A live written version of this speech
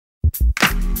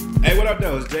Hey, what up,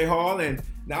 though? It's Jay Hall, and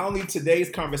not only today's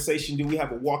conversation do we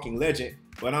have a walking legend,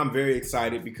 but I'm very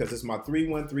excited because it's my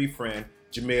 313 friend,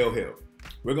 Jemele Hill.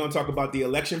 We're going to talk about the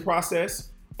election process,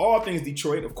 all things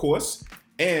Detroit, of course,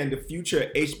 and the future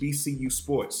of HBCU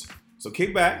sports. So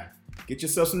kick back, get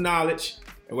yourself some knowledge,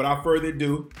 and without further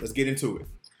ado, let's get into it.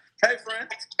 Hey, friend.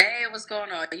 Hey, what's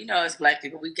going on? You know, it's black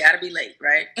people. We got to be late,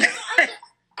 right?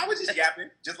 I was just yapping,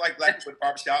 just like black people at the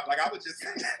barbershop. Like, I was just...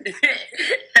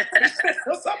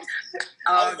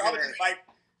 I was just like,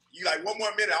 you like, one more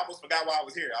minute, I almost forgot why I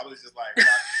was here. I was just like...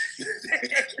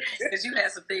 Because you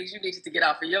had some things you needed to get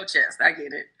off of your chest. I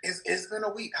get it. It's been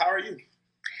a week. How are you?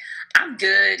 I'm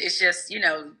good. It's just, you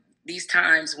know, these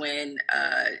times when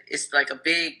it's like a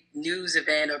big news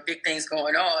event or big things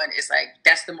going on, it's like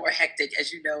that's the more hectic,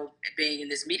 as you know, being in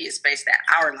this media space that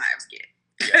our lives get.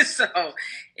 Yeah. So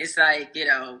it's like, you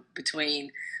know,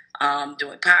 between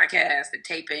doing podcasts and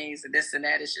tapings and this and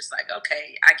that, it's just like,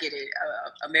 okay, I get it.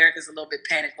 America's a little bit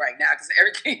panicked right now because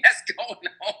everything that's going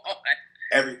on.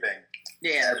 Everything.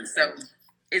 Yeah. Everything. So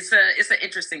it's an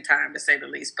interesting time to say the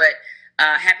least, but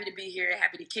happy to be here.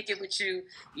 Happy to kick it with you,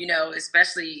 you know,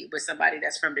 especially with somebody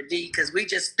that's from the D, because we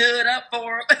just stood up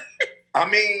for him. I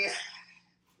mean,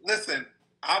 listen,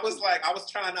 I was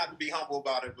trying not to be humble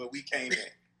about it, but we came in.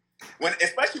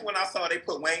 Especially when I saw they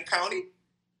put Wayne County.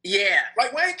 Yeah.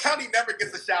 Like, Wayne County never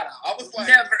gets a shout out. I was like...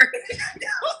 Never. I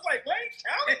was like, Wayne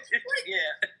County?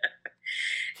 Yeah.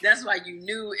 That's why you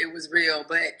knew it was real,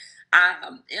 but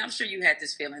I'm sure you had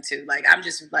this feeling too. Like, I'm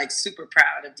just like super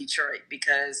proud of Detroit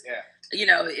because, you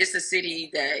know, it's a city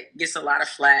that gets a lot of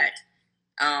flack.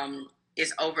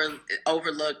 It's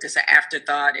overlooked. It's an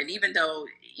afterthought. And even though,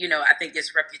 you know, I think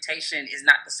its reputation is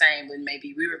not the same when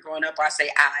maybe we were growing up, or I say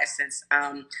since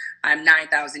I'm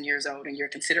 9,000 years old and you're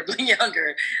considerably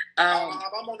younger.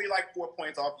 I'm only like 4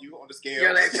 points off you on the scale.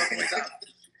 You're like 4 points off.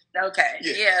 Okay.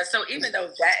 Yeah. So even though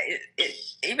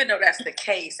that's the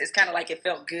case, it's kind of like it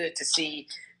felt good to see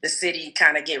the city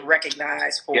kind of get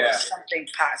recognized for something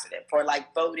positive, for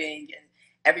like voting and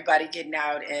everybody getting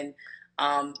out and,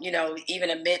 you know, even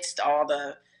amidst all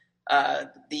the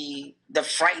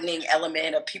frightening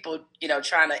element of people, you know,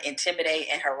 trying to intimidate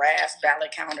and harass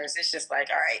ballot counters. It's just like,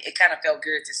 all right, it kind of felt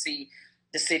good to see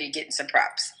the city getting some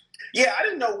props. Yeah, I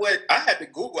didn't know I had to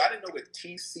Google. I didn't know what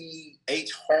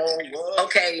TCH Hall was.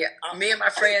 Okay, me and my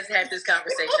friends had this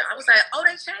conversation. I was like, oh,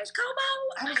 they changed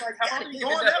Como? I was like, how long you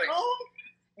going that long?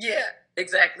 Yeah,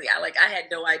 exactly. I had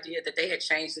no idea that they had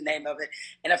changed the name of it.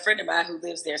 And a friend of mine who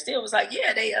lives there still was like,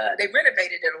 yeah, they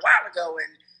renovated it a while ago.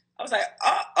 And I was like,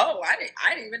 oh, I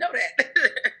didn't even know that.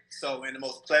 So in the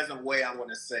most pleasant way, I want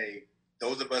to say,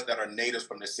 those of us that are natives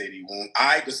from the city, when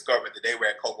I discovered that they were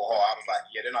at Coco Hall, I was like,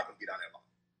 yeah, they're not going to be down there long.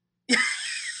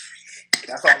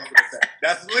 That's all I'm going to say.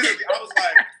 That's literally, I was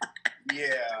like,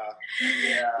 yeah.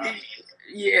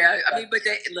 I mean, but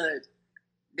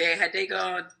they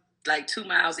gone like 2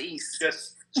 miles east.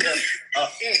 Just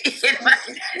it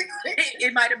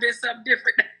might have been something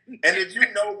different. And if you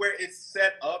know where it's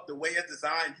set up, the way it's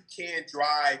designed, you can't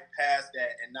drive past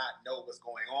that and not know what's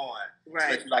going on. Right.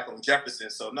 Especially like on Jefferson.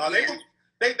 So no, they were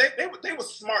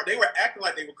smart. They were acting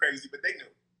like they were crazy, but they knew.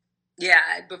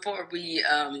 Yeah. Before we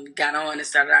got on and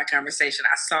started our conversation,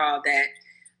 I saw that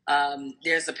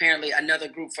there's apparently another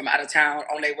group from out of town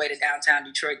on their way to downtown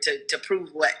Detroit to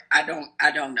prove what I don't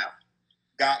know.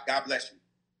 God bless you.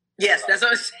 Yes, that's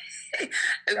what I'm saying.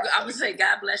 I would say,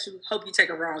 God bless you. Hope you take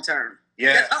a wrong turn.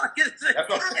 Yeah. That's all I can say.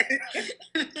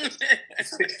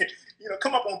 You know,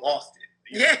 come up on Boston.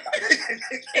 Yeah.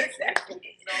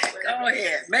 Exactly. Go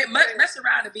ahead. Mess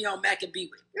around and be on Mac and be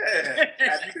with. Yeah.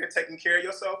 Have you been taking care of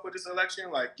yourself for this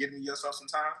election? Like giving yourself some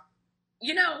time?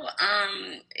 You know,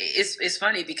 it's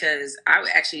funny because I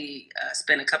actually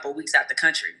spent a couple of weeks out the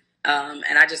country.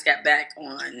 And I just got back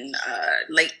on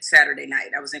late Saturday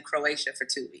night. I was in Croatia for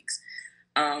 2 weeks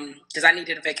because I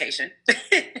needed a vacation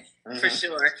for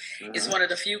sure. Mm-hmm. It's one of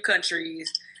the few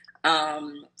countries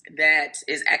that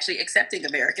is actually accepting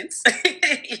Americans.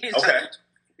 You know? Okay.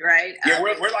 Right? Yeah,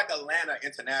 we're like Atlanta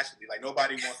internationally. Like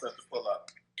nobody wants us to pull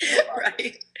up.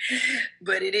 Right.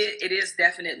 But it is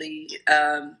definitely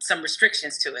some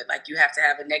restrictions to it. Like you have to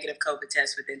have a negative COVID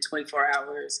test within 24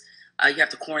 hours. You have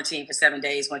to quarantine for 7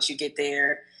 days once you get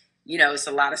there. You know, it's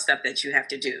a lot of stuff that you have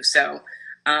to do. So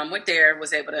went there,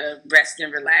 was able to rest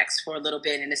and relax for a little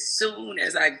bit. And as soon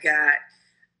as I got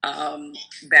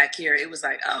back here, it was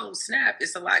like, oh, snap,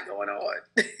 it's a lot going on.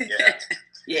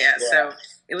 Yeah. So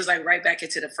it was like right back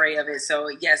into the fray of it. So,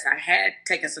 yes, I had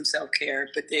taken some self-care,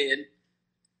 but then,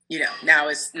 you know, now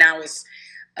it's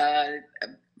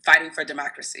fighting for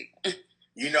democracy.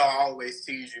 I always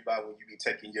tease you about when you be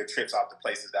taking your trips out to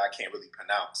places that I can't really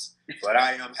pronounce. But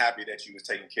I am happy that you was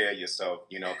taking care of yourself,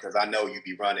 because I know you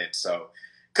be running. So,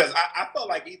 because I felt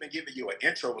like even giving you an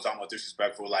intro was almost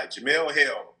disrespectful. Like, Jemele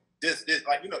Hill, this,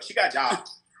 like, she got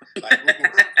jobs. Like,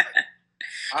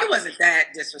 it wasn't that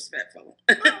disrespectful.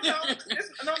 No.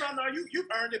 You've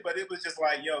earned it, but it was just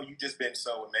like, you just been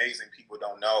so amazing. People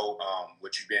don't know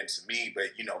what you've been to me, but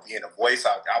being a voice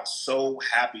out there, I was so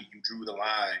happy you drew the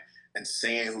line and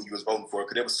saying who you was voting for,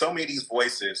 because there were so many of these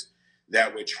voices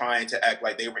that were trying to act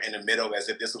like they were in the middle, as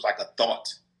if this was like a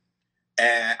thought.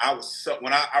 And I was so,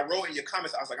 when I wrote in your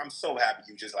comments, I was like, I'm so happy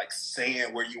you just like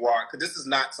saying where you are, because this is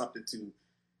not something to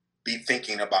be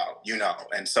thinking about,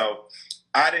 And so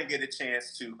I didn't get a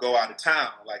chance to go out of town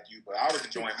like you, but I was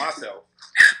enjoying myself.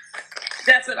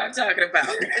 That's what I'm talking about.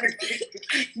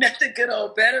 Not the good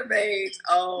old Better Maids.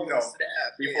 Oh,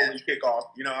 snap. Before we kick off,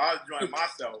 I was enjoying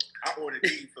myself. I ordered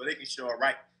these so they can show it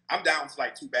right. I'm down to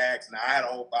like 2 bags now. I had a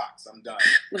whole box. I'm done.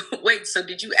 Wait, so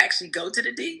did you actually go to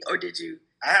the D, or did you?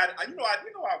 I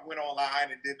went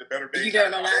online and did the Better Maids. You got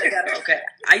it online? Okay.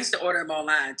 I used to order them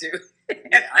online too.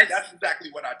 That's exactly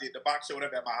what I did. The box showed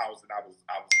up at my house, and I was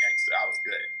gangster. I was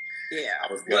good. Yeah,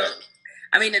 I was good. Well,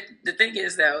 I mean, the thing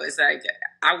is, though, is like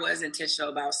I was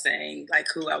intentional about saying like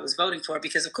who I was voting for,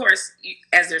 because, of course,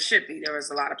 as there should be, there was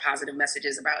a lot of positive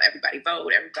messages about everybody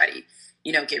vote, everybody,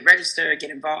 get registered,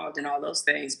 get involved, and all those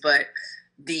things. But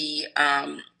the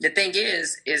thing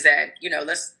is that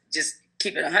let's just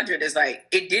keep it 100. Is like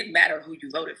it didn't matter who you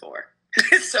voted for.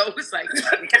 So it's like you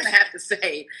kind of have to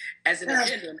say as an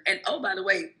addendum. And by the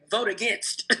way, vote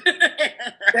against.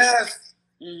 Yes.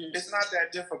 Mm-hmm. It's not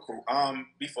that difficult.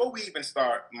 Before we even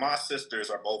start, my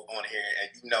sisters are both on here,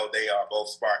 and they are both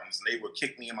Spartans, and they will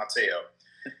kick me in my tail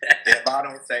if I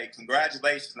don't say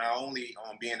congratulations not only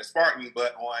on being a Spartan,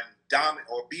 but on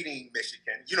beating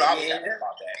Michigan. I was happy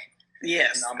about that.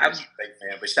 Yes, I'm a State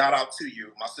fan, but shout out to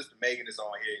you. My sister Megan is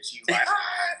on here, and she's like,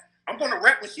 I'm going to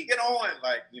rep when she get on,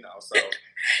 so.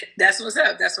 That's what's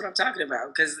up. That's what I'm talking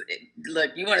about. Because,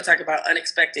 look, you want to talk about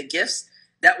unexpected gifts?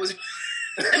 That was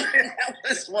that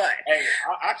was what? Hey,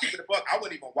 I keep it a buck. I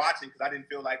wasn't even watching because I didn't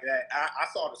feel like that. I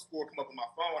saw the score come up on my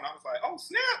phone, and I was like, oh,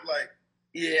 snap, like.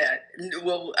 Yeah,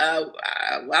 well,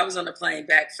 I was on the plane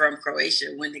back from Croatia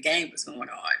when the game was going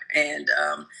on, and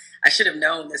I should have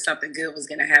known that something good was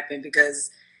going to happen, because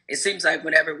it seems like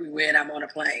whenever we win, I'm on a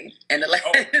plane. And the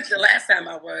last time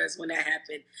I was, when that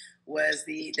happened, was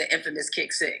the infamous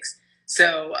kick 6.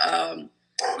 So,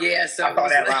 yeah. So I saw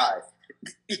that live.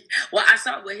 Well,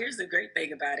 here's the great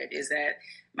thing about it is that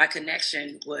my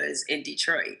connection was in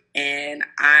Detroit, and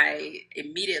I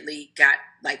immediately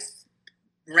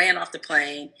ran off the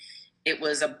plane. It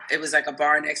was like a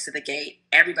bar next to the gate.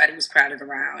 Everybody was crowded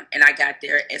around, and I got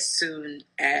there as soon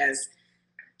as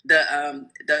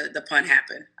the punt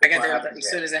happened. I got there as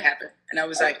soon as it happened, and I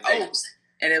was like, oh,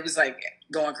 and it was like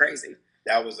going crazy.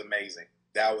 That was amazing.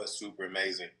 That was super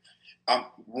amazing.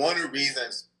 One of the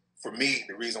reasons for me,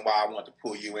 the reason why I wanted to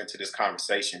pull you into this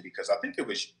conversation, because I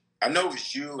know it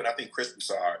was you, and I think Chris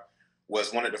Broussard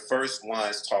was one of the first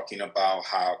ones talking about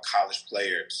how college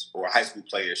players or high school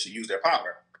players should use their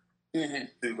power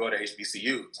to go to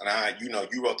HBCUs. And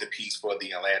you wrote the piece for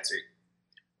The Atlantic.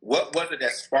 What did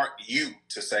that spark you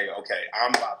to say, okay, I'm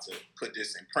about to put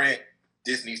this in print.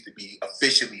 This needs to be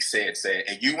officially said.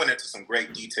 And you went into some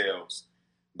great details,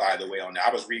 by the way, on that.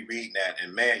 I was rereading that,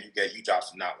 and man, you dropped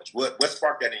some knowledge. What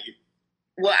sparked that in you?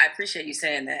 Well, I appreciate you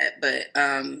saying that, but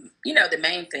the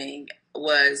main thing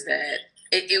was that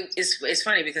it's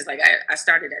funny because I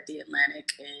started at The Atlantic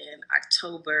in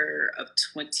October of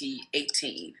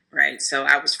 2018, right? So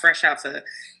I was fresh off of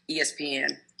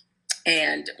ESPN,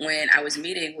 and when I was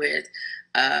meeting with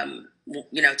 2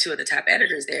 of the top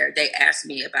editors there, they asked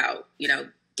me about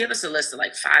give us a list of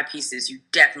 5 pieces you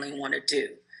definitely want to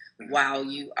do while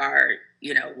you are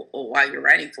while you're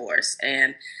writing for us,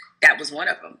 and that was one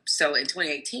of them. So in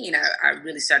 2018, I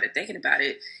really started thinking about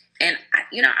it. And,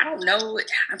 I don't know.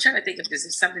 I'm trying to think if this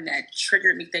is something that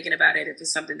triggered me thinking about it, if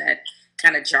it's something that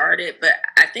kind of jarred it. But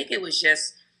I think it was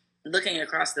just looking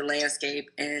across the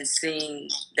landscape and seeing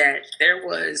that there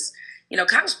was,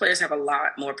 college players have a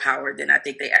lot more power than I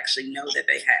think they actually know that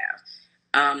they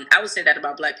have. I would say that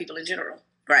about Black people in general,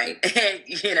 right?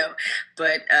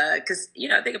 But because,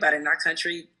 think about it, in our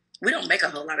country, we don't make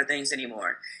a whole lot of things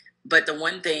anymore. But the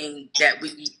one thing that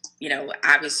we,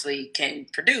 obviously can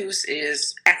produce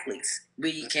is athletes.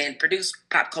 We can produce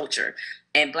pop culture,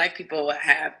 and Black people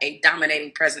have a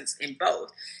dominating presence in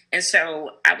both. And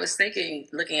so I was thinking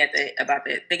about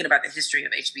the history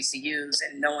of HBCUs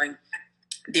and knowing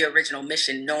the original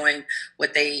mission, knowing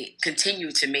what they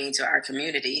continue to mean to our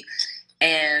community.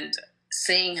 and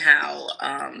seeing how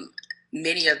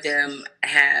many of them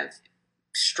have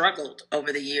struggled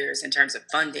over the years in terms of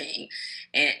funding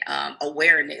and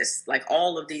awareness, like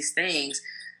all of these things.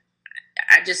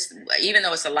 I just, even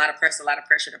though it's a lot of pressure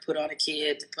to put on a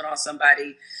kid, to put on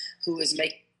somebody who is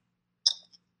making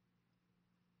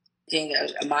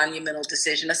a monumental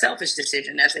decision, a selfish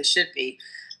decision, as they should be.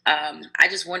 I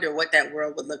just wonder what that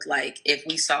world would look like if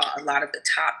we saw a lot of the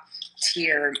top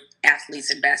tier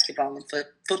athletes in basketball and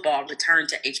football return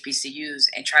to HBCUs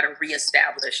and try to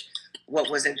reestablish what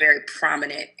was a very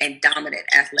prominent and dominant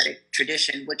athletic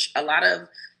tradition, which a lot of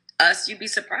us, you'd be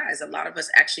surprised, a lot of us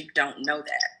actually don't know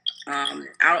that.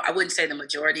 I wouldn't say the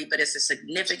majority, but it's a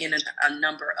significant a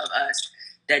number of us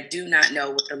that do not know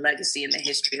what the legacy and the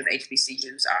history of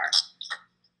HBCUs are.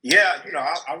 Yeah,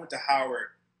 I went to Howard,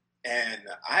 and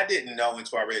I didn't know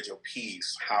until I read your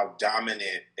piece how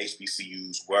dominant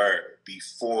HBCUs were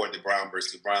before the Brown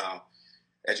versus Brown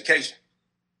education,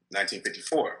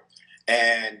 1954.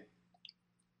 And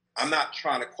I'm not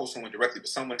trying to quote someone directly, but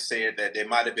someone said that there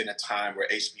might have been a time where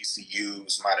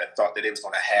HBCUs might have thought that they was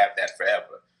going to have that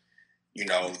forever.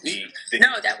 No,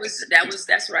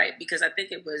 that's right, because I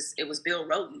think it was Bill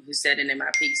Rhoden who said it in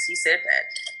my piece. He said that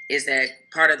is that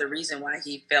part of the reason why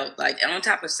he felt like, and on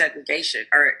top of segregation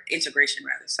or integration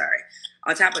rather,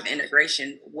 on top of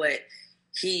integration, what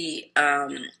he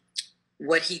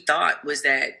thought was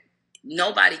that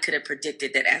nobody could have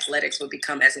predicted that athletics would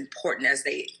become as important as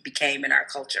they became in our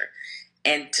culture.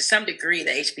 And to some degree,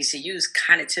 the HBCUs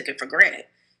kind of took it for granted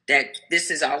that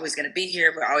this is always going to be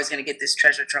here. We're always going to get this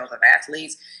treasure trove of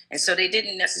athletes. And so they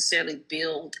didn't necessarily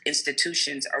build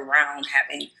institutions around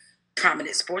having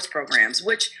prominent sports programs,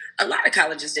 which a lot of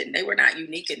colleges didn't. They were not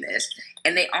unique in this.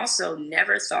 And they also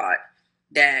never thought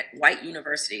that white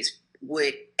universities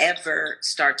would ever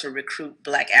start to recruit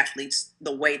Black athletes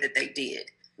the way that they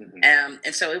did. Mm-hmm.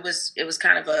 And so it was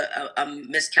kind of a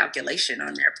miscalculation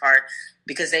on their part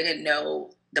because they didn't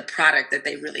know the product that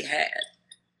they really had.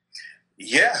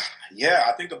 Yeah.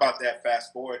 I think about that.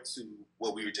 Fast forward to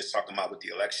what we were just talking about with the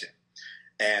election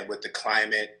and with the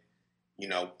climate,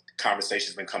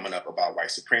 conversation's been coming up about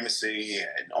white supremacy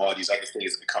and all these other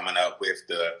things been coming up with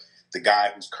the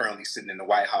guy who's currently sitting in the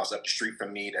White House up the street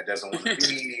from me that doesn't want to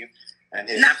leave. And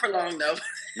not for long though.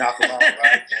 Not for long,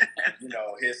 right? And,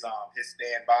 his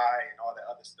standby and all that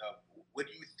other stuff. What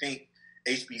do you think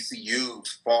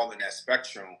HBCUs fall in that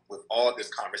spectrum with all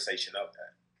this conversation of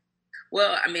that?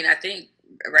 Well, I think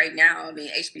right now,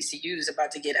 HBCU is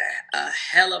about to get a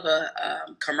hell of a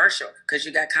commercial because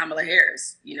you got Kamala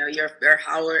Harris. You're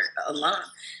Howard alum.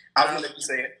 I was going to let you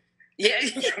say it. Yeah.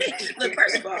 Look,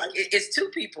 first of all, it's two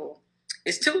people.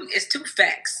 It's two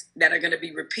facts that are going to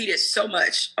be repeated so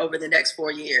much over the next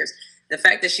 4 years. The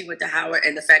fact that she went to Howard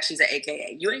and the fact she's an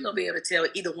AKA. You ain't going to be able to tell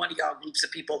either one of y'all groups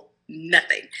of people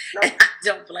nothing. No. And I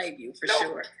don't blame you for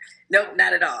sure. No,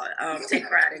 not at all. Take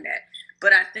pride in that.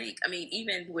 But I think,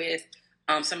 even with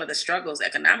some of the struggles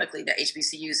economically that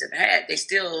HBCUs have had, they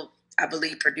still, I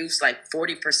believe, produce like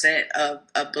 40%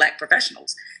 of Black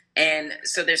professionals. And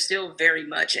so they're still very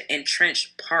much an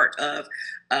entrenched part of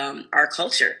our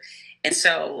culture. And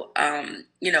so,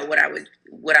 what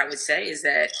I would say is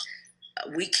that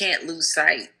we can't lose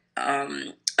sight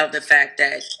of the fact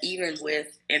that even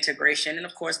with integration, and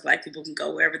of course, Black people can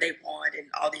go wherever they want and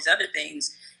all these other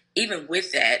things, even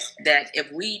with that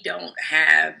if we don't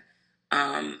have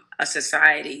a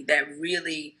society that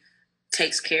really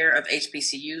takes care of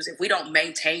HBCUs, if we don't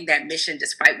maintain that mission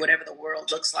despite whatever the world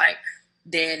looks like,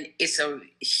 then it's a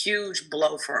huge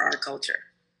blow for our culture.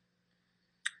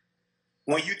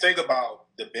 When you think about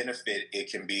the benefit it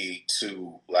can be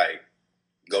to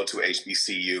go to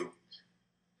HBCU,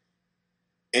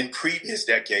 in previous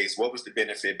decades, what was the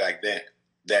benefit back then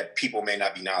that people may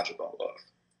not be knowledgeable of?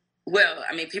 Well,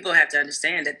 people have to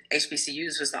understand that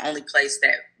HBCUs was the only place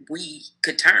that we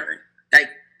could turn.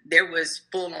 There was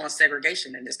full-on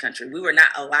segregation in this country. We were not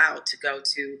allowed to go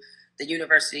to the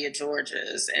University of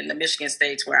Georgia's and the Michigan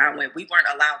States where I went. We weren't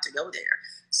allowed to go there.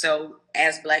 So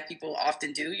as Black people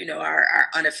often do, our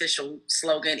unofficial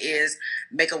slogan is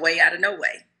make a way out of no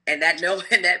way. And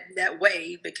that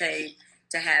way became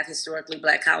to have historically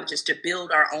Black colleges to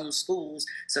build our own schools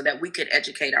so that we could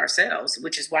educate ourselves,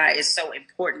 which is why it's so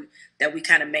important that we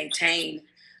kind of maintain,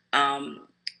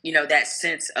 that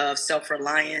sense of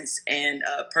self-reliance and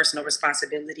personal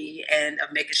responsibility and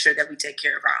of making sure that we take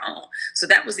care of our own. So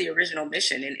that was the original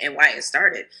mission and why it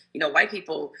started. White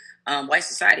people, white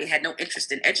society had no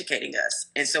interest in educating us.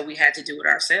 And so we had to do it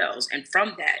ourselves. And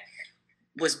from that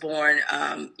was born,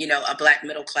 a Black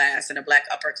middle class and a Black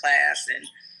upper class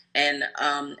and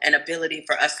an ability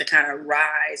for us to kind of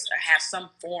rise or have some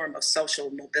form of social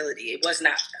mobility. It was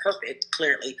not perfect,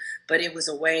 clearly, but it was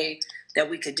a way that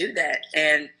we could do that.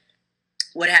 And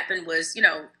what happened was,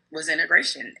 was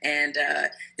integration. And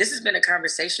this has been a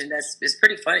conversation is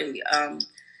pretty funny.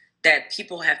 That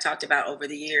people have talked about over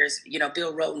the years.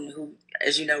 Bill Rhoden, who,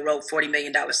 as you know, wrote $40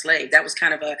 Million Slave, that was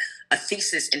kind of a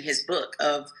thesis in his book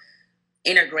of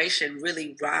integration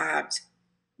really robbed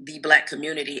the Black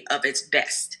community of its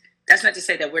best. That's not to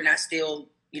say that we're not still,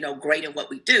 great in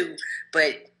what we do,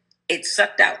 but it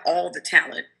sucked out all the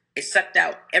talent. It sucked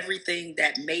out everything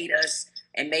that made us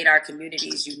and made our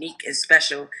communities unique and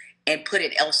special and put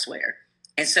it elsewhere.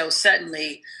 And so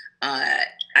suddenly,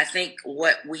 I think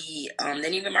what we, and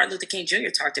even Martin Luther King Jr.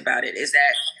 talked about it, is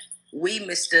that we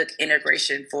mistook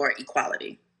integration for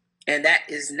equality. And that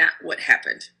is not what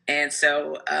happened. And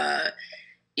so,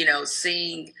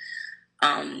 seeing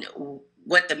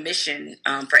what the mission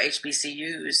for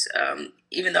HBCUs,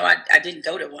 even though I didn't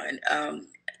go to one,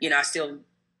 I still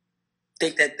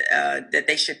think that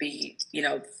they should be,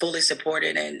 fully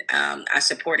supported. And I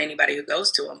support anybody who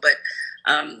goes to them. But,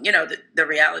 the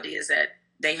reality is that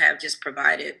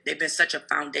they've been such a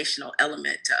foundational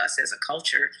element to us as a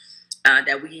culture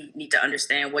that we need to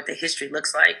understand what the history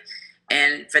looks like.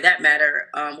 And for that matter,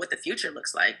 what the future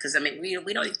looks like. Because, we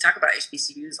don't even talk about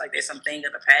HBCUs like they're something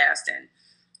of the past.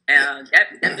 And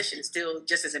that mission is still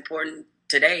just as important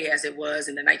today as it was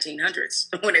in the 1900s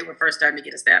when they were first starting to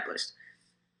get established.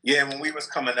 Yeah, when we was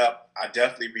coming up, I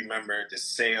definitely remember the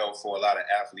sale for a lot of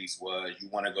athletes was you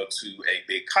want to go to a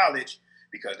big college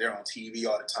because they're on TV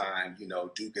all the time.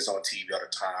 Duke is on TV all the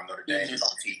time. Notre Dame is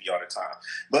on TV all the time.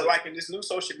 But like in this new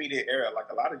social media era, like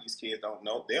a lot of these kids don't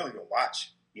know. They don't even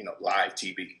watch, live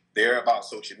TV. They're about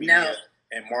social media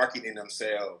and marketing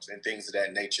themselves and things of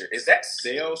that nature. Is that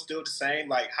sale still the same?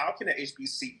 Like, how can an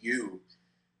HBCU,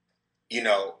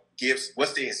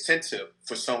 what's the incentive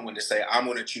for someone to say, I'm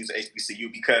going to choose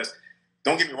HBCU? Because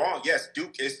don't get me wrong, yes,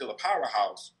 Duke is still a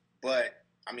powerhouse, but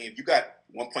if you got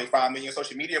 1.5 million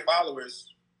social media followers,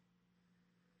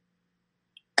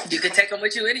 you can take them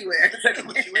with you anywhere.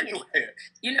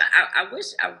 I wish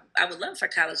I would love for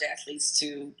college athletes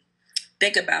to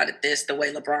think about this the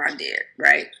way LeBron did,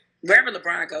 right? Wherever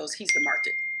LeBron goes, he's the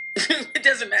market. It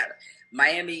doesn't matter.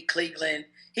 Miami, Cleveland,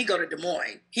 he go to Des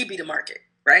Moines, he be the market,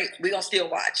 right? We're going to still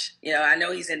watch. I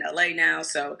know he's in LA now,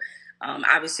 so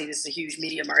obviously this is a huge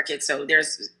media market, so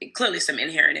there's clearly some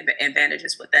inherent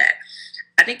advantages with that.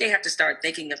 I think they have to start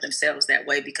thinking of themselves that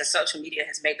way because social media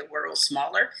has made the world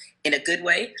smaller in a good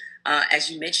way.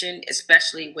 As you mentioned,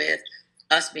 especially with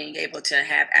us being able to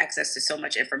have access to so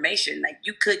much information. Like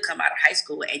you could come out of high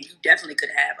school and you definitely could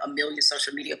have 1 million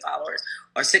social media followers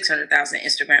or 600,000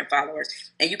 Instagram followers.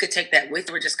 And you could take that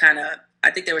with,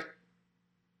 I think they were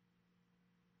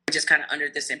just kind of under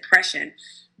this impression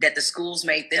that the schools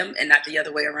made them and not the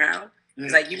other way around.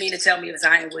 It's like, you mean to tell me if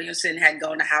Zion Williamson hadn't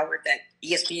gone to Howard that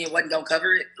ESPN wasn't going to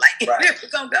cover it? Like, right. It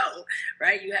was going to go,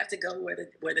 right? You have to go where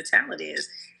the talent is.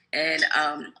 And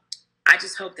I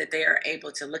just hope that they are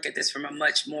able to look at this from a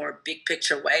much more big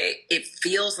picture way. It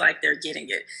feels like they're getting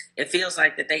it. It feels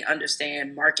like that they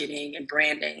understand marketing and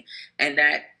branding and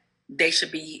that they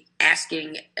should be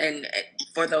asking and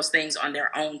for those things on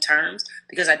their own terms,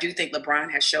 because I do think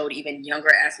LeBron has showed even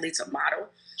younger athletes a model.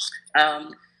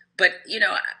 But,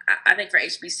 I think for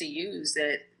HBCUs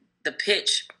that the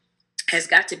pitch has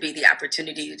got to be the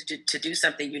opportunity to do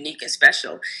something unique and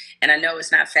special. And I know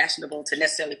it's not fashionable to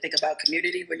necessarily think about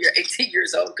community when you're 18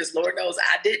 years old, because Lord knows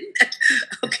I didn't.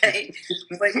 Okay.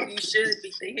 But you should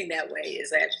be thinking that way, is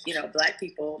that, Black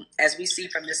people, as we see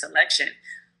from this election,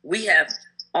 we have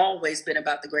always been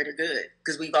about the greater good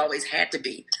because we've always had to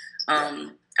be.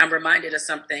 I'm reminded of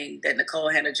something that Nicole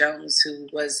Hannah-Jones, who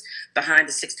was behind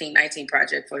the 1619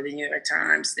 Project for the New York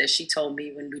Times, that she told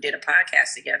me when we did a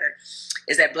podcast together,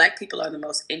 is that Black people are the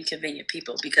most inconvenient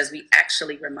people because we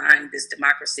actually remind this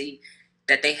democracy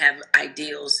that they have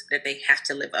ideals that they have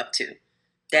to live up to,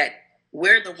 that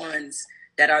we're the ones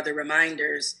that are the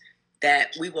reminders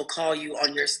that we will call you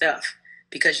on your stuff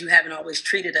because you haven't always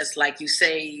treated us like you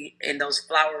say in those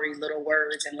flowery little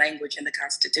words and language in the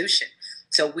Constitution.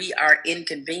 So we are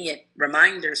inconvenient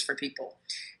reminders for people.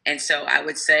 And so I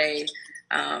would say,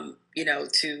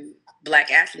 to Black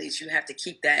athletes, you have to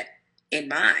keep that in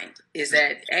mind, is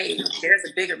that, hey, there's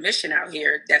a bigger mission out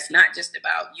here that's not just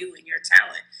about you and your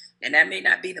talent. And that may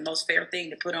not be the most fair thing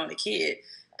to put on a kid,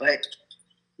 but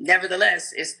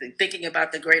nevertheless, it's thinking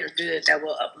about the greater good that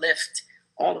will uplift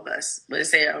all of us. But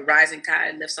say a rising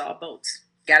tide lifts all boats.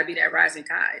 Got to be that rising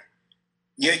tide.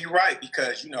 Yeah, you're right,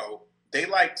 because, they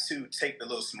like to take the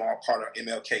little small part of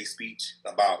MLK speech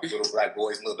about little black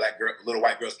boys and little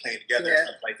white girls playing together and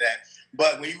stuff like that.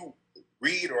 But when you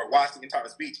read or watch the entire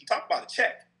speech, he talked about a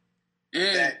check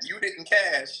that you didn't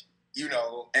cash, you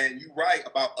know, and you write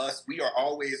about us. We are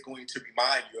always going to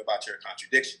remind you about your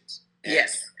contradictions. And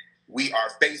yes. We are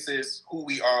faces, who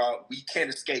we are. We can't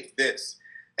escape this.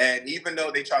 And even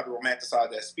though they tried to romanticize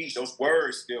that speech, those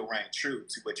words still rang true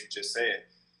to what you just said.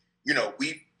 You know,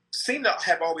 we seem to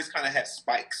have always kind of had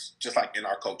spikes, just like in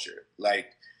our culture. Like,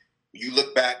 you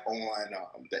look back on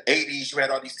the 80s, you had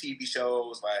all these TV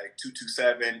shows like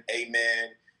 227, Amen.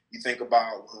 You think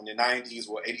about in the 90s,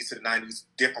 80s to the 90s,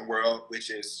 Different World, which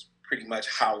is pretty much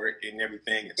Howard and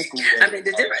everything in school. I mean,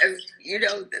 the different, you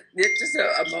know, just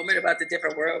a moment about the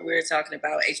different world. We were talking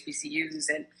about HBCUs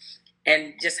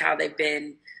and just how they've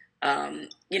been,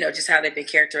 you know, just how they've been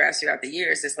characterized throughout the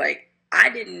years. It's like, I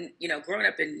didn't, you know, growing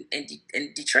up in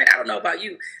Detroit, I don't know about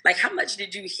you. Like, how much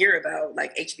did you hear about,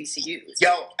 like, HBCUs?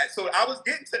 Yo, so I was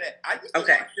getting to that. I used to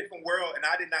watch Different World, and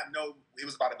I did not know it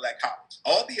was about a black college.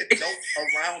 All the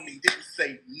adults around me didn't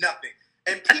say nothing.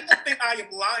 And people think I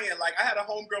am lying. Like, I had a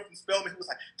homegirl from Spelman who was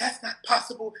like, that's not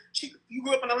possible. You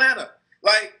grew up in Atlanta.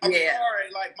 Like, I'm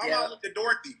sorry. Like, my mom went to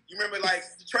Dorothy. You remember, like,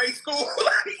 the trade school?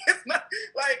 Like, it's not,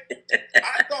 like,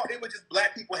 I thought it was just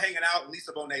black people hanging out and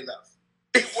Lisa Bonet left.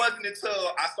 It wasn't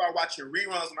until I started watching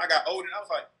reruns when I got older, and I was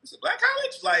like, "It's a black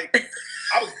college." Like,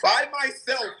 I was by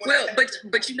myself. Well,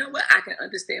 but you know what? I can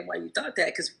understand why you thought that,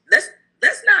 because let's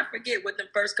not forget what the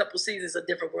first couple seasons of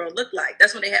Different World looked like.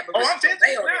 That's when they had. I'm saying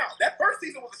now. That first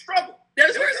season was a struggle. You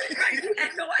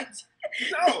had no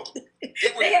idea. No,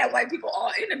 they had white people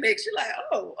all in the mix. You're like,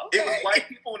 oh, okay. It was white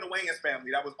people in the Wayans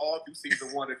family. That was all through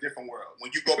season 1 of Different World. When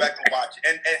you go back and watch it,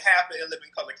 and half the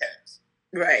living color cast.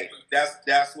 Right.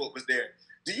 That's what was there.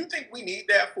 Do you think we need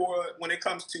that for when it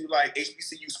comes to like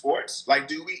HBCU sports? Like,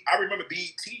 do we? I remember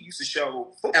BET used to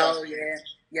show football. Oh yeah,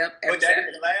 yep. But that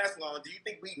didn't last long. Do you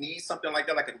think we need something like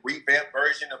that, like a revamped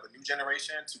version of a new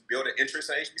generation to build an interest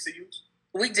in HBCUs?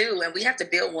 We do, and we have to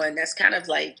build one that's kind of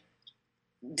like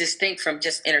distinct from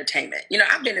just entertainment. You know,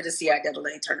 I've been to the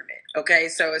CIAA tournament. Okay,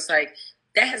 so it's like,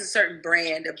 that has a certain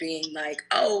brand of being like,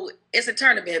 oh, it's a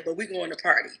tournament, but we're going to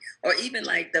party. Or even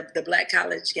like the black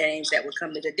college games that would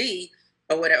come to the D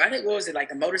or whatever. I think, what was it, like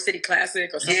the Motor City Classic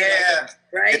or something like that?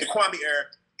 Right? The Kwame era.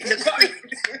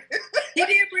 He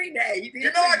did bring that.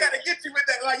 I got to get you with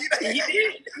that. Like,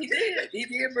 He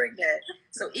did bring that.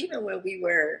 So even when we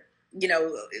were, you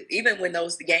know, even when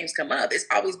those games come up, it's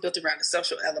always built around the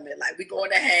social element. Like, we're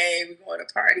going to hang, we're going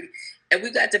to party. And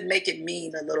we've got to make it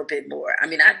mean a little bit more. I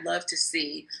mean, I'd love to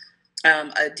see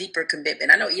a deeper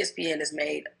commitment. I know ESPN has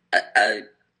made a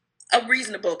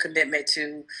reasonable commitment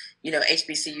to, you know,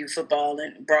 HBCU football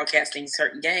and broadcasting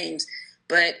certain games.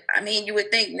 But, I mean, you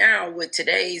would think now with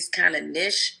today's kind of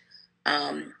niche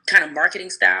kind of marketing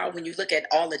style, when you look at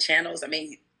all the channels, I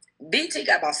mean, BT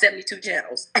got about 72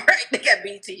 channels. All right, they got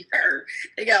BT Her.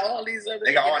 They got all these other.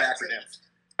 They got all the acronyms.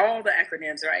 All the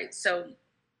acronyms, right? So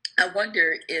I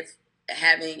wonder if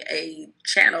having a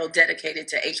channel dedicated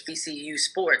to HBCU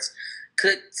sports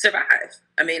could survive.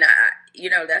 I mean,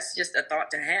 that's just a thought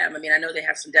to have. I mean, I know they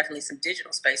have definitely some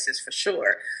digital spaces for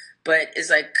sure, but it's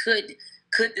like,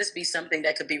 could this be something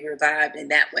that could be revived in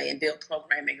that way and build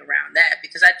programming around that?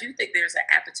 Because I do think there's an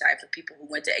appetite for people who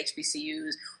went to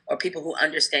HBCUs or people who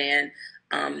understand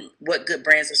what good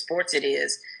brands of sports it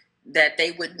is, that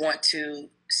they would want to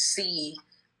see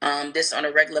this on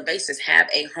a regular basis, have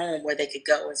a home where they could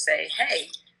go and say, hey,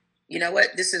 you know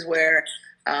what, this is where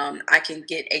I can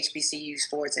get HBCU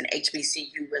sports and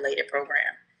HBCU related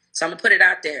program. So I'm gonna put it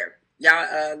out there.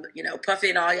 Y'all, Puffy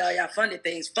and all y'all funded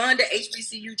things. Fund the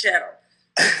HBCU channel.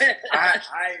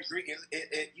 I agree.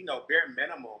 It bare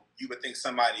minimum, you would think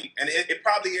somebody, and it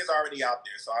probably is already out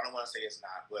there, so I don't want to say it's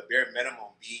not, but bare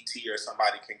minimum, BET or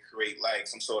somebody can create like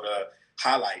some sort of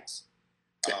highlights.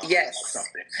 Yes. Or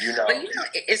something.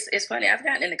 But it's funny. I've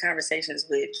gotten into conversations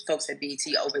with folks at BET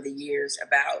over the years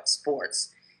about sports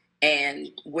and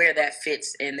where that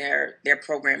fits in their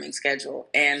programming schedule.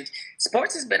 And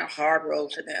sports has been a hard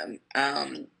road for them.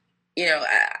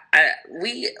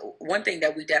 One thing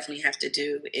that we definitely have to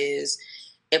do is,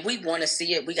 if we want to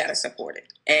see it, we got to support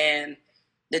it. And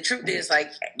the truth is,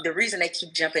 like, the reason they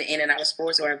keep jumping in and out of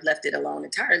sports or have left it alone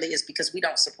entirely is because we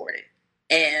don't support it.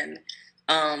 And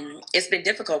it's been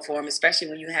difficult for them, especially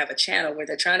when you have a channel where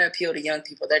they're trying to appeal to young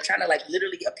people. They're trying to like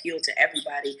literally appeal to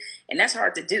everybody. And that's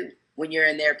hard to do when you're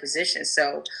in their position.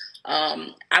 So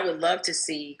I would love to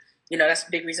see, that's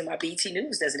a big reason why BT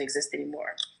News doesn't exist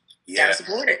anymore. Yeah. Gotta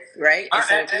support it, right?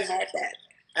 And so we had that.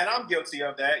 And I'm guilty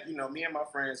of that. Me and my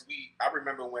friends, I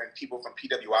remember when people from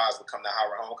PWIs would come to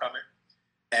Howard Homecoming.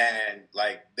 And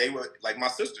like they were like my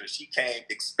sister, she came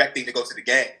expecting to go to the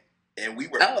game, and we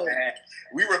were mad.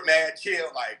 We were mad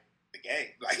chill like the game,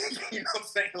 like you know what I'm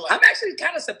saying. Like, I'm actually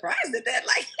kind of surprised at that.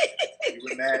 Like we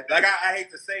were mad. Like I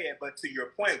hate to say it, but to your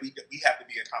point, we have to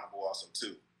be accountable also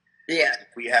too. Yeah,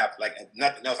 if we have like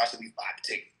nothing else, I should be buy the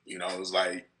ticket. You know, it was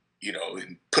like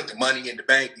and put the money in the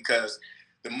bank because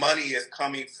the money is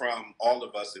coming from all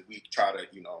of us if we try to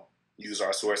use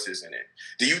our sources in it.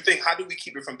 Do you think, how do we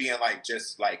keep it from being like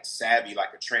just like savvy, like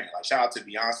a trend? Like shout out to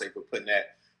Beyonce for putting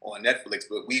that on Netflix,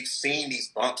 but we've seen these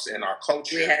bumps in our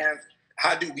culture. We have.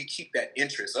 How do we keep that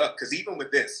interest up? Because even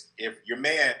with this, if your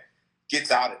man gets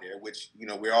out of there, which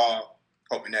we're all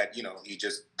hoping that he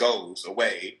just goes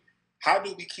away, how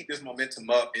do we keep this momentum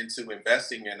up into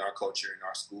investing in our culture, in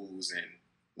our schools, and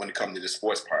when it comes to the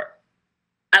sports part?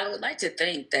 I would like to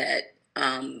think that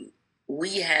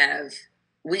we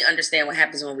understand what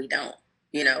happens when we don't.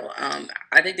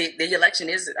 I think the election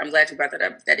is, I'm glad you brought that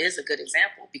up, that is a good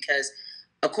example because,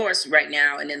 of course, right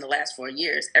now and in the last 4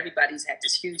 years, everybody's had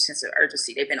this huge sense of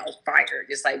urgency. They've been on fire.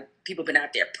 Just like people have been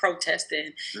out there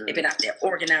protesting. Mm-hmm. They've been out there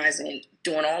organizing,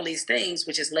 doing all these things,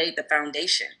 which has laid the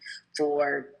foundation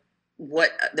for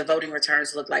what the voting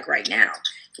returns look like right now.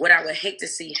 What I would hate to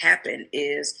see happen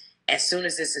is as soon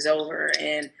as this is over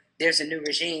and there's a new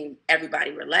regime,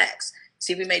 everybody relax.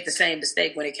 See, we made the same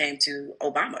mistake when it came to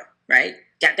Obama, right?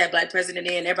 Got that black president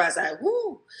in, everybody's like,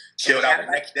 woo. Chilled out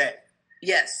the next day.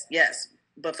 Yes.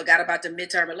 But forgot about the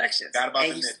midterm elections. Forgot about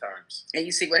the midterms. And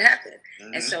you see what happened.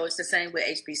 Mm-hmm. And so it's the same with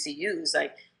HBCUs.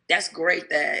 Like, that's great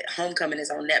that Homecoming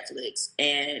is on Netflix,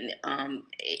 and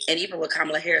even with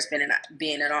Kamala Harris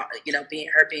being in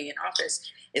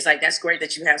office, it's like that's great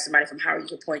that you have somebody from Howard you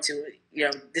can point to.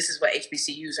 This is what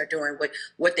HBCUs are doing,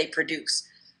 what they produce.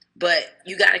 But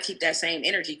you got to keep that same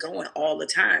energy going all the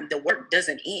time. The work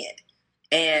doesn't end,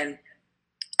 and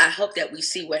I hope that we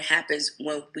see what happens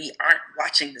when we aren't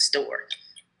watching the story.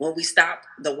 When we stop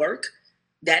the work,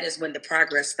 that is when the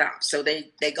progress stops. So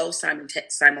they go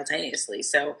simultaneously.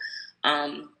 So,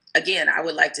 again, I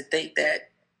would like to think that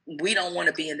we don't want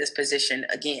to be in this position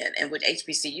again. And with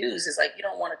HBCUs, it's like you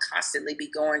don't want to constantly be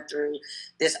going through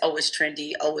this, oh, it's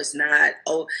trendy, oh, it's not.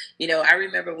 Oh, I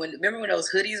remember when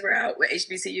those hoodies were out with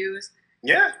HBCUs?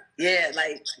 Yeah. Yeah,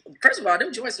 like, first of all,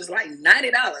 them joints was like $90.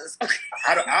 Okay.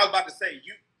 I was about to say,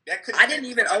 I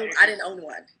didn't own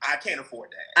one. I can't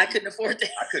afford that. I couldn't afford that.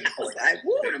 I couldn't afford that. Like,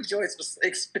 woo, them joints was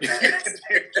expensive.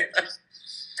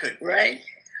 Right?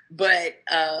 But,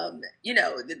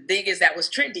 the thing is that was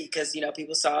trendy because,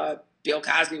 people saw Bill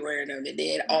Cosby wearing them and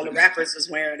then all the rappers was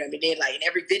wearing them. And then, like, in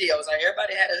every video, it was like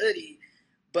everybody had a hoodie.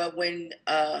 But when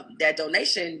that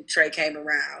donation tray came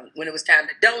around, when it was time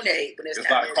to donate,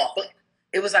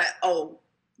 it was like, oh,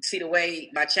 see the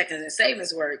way my checking and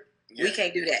savings work, we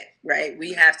can't do that, right?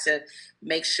 We have to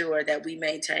make sure that we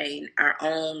maintain our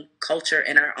own culture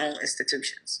and our own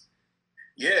institutions.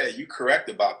 Yeah, you're correct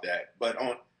about that. But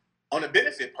on the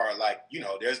benefit part, like,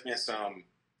 there's been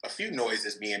a few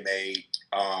noises being made.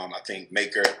 I think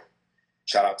Maker,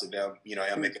 shout out to them,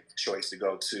 they're making a choice to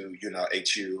go to,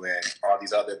 HU and all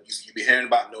these other, you be hearing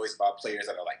about noise about players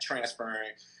that are like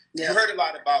transferring. Yeah. You heard a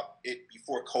lot about it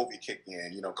before COVID kicked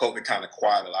in. COVID kind of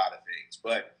quieted a lot of things.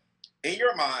 But in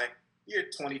your mind, you're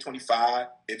 2025,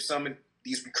 if some of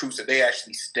these recruits, if they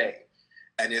actually stay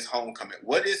and it's homecoming,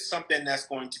 what is something that's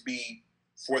going to be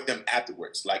for them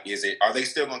afterwards? Like, are they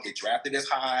still going to get drafted as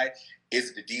high? Is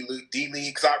it the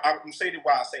D-League? Because I'm saying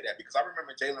why I say that, because I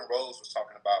remember Jalen Rose was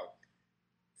talking about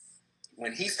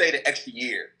when he stayed an extra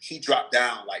year, he dropped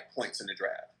down like points in the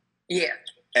draft. Yeah.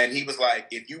 And he was like,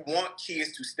 if you want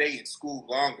kids to stay in school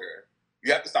longer,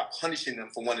 you have to stop punishing them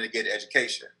for wanting to get an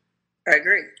education. I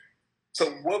agree.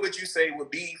 So what would you say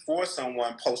would be for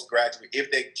someone postgraduate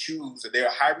if they choose, if they're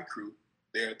a high recruit,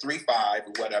 they're 3-5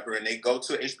 or whatever, and they go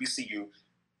to HBCU,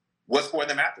 what's for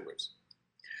them afterwards?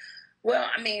 Well,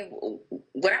 I mean,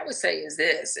 what I would say is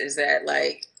this, is that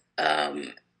like,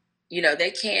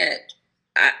 they can't,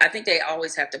 I think they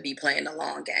always have to be playing the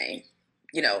long game,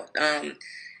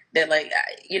 that like,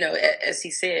 as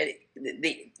he said,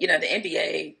 the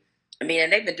NBA, I mean,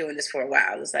 and they've been doing this for a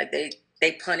while. It's like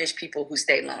they punish people who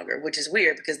stay longer, which is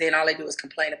weird because then all they do is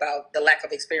complain about the lack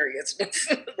of experienced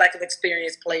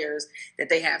players that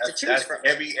they have to choose from.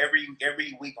 Every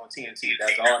week on TNT,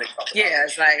 that's all they talk about. Yeah,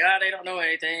 it's like, oh, they don't know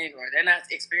anything or they're not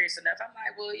experienced enough. I'm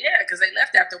like, well, yeah, because they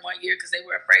left after 1 year because they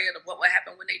were afraid of what would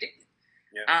happen when they didn't.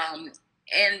 Yeah.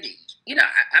 And,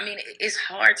 I mean, it's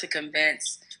hard to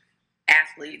convince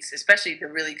athletes, especially the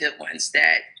really good ones,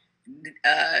 that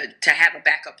to have a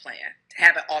backup plan, to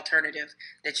have an alternative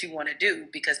that you want to do,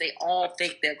 because they all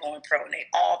think they're going pro, and they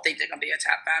all think they're going to be a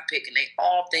top 5 pick, and they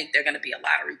all think they're going to be a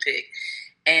lottery pick.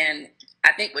 And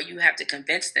I think what you have to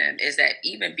convince them is that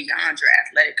even beyond your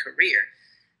athletic career,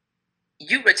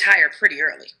 you retire pretty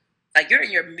early. Like, you're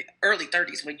in your early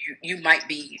 30s when you might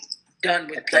be done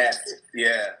with playing.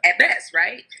 Yeah. At best,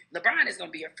 right? LeBron is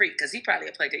going to be a freak because he probably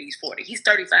will play till he's 40. He's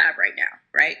 35 right now,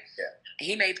 right? Yeah.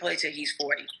 He may play till he's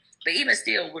 40. But even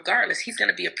still, regardless, he's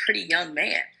going to be a pretty young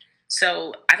man.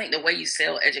 So I think the way you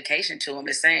sell education to him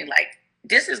is saying, like,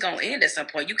 this is going to end at some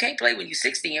point. You can't play when you're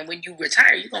 60, and when you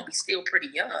retire, you're going to be still pretty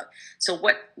young. So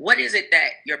what is it that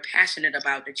you're passionate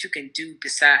about that you can do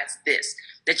besides this,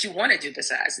 that you want to do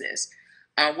besides this?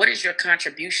 What is your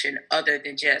contribution other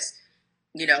than just,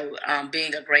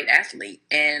 being a great athlete?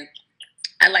 And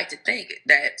I like to think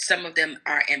that some of them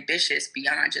are ambitious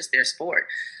beyond just their sport.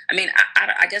 I mean,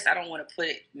 I guess I don't want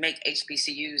to make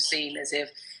HBCUs seem as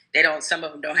if some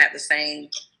of them don't have the same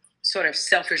sort of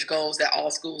selfish goals that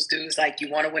all schools do. It's like, you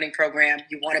want a winning program,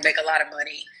 you want to make a lot of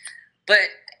money. But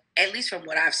at least from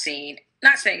what I've seen,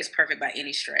 not saying it's perfect by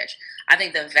any stretch, I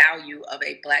think the value of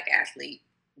a Black athlete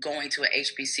going to a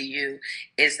HBCU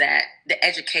is that the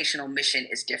educational mission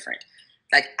is different.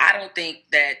 Like, I don't think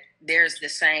that there's the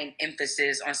same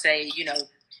emphasis on, say,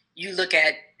 you look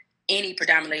at any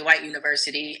predominantly white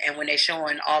university, and when they're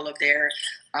showing all of their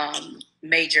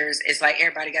majors, it's like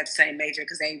everybody got the same major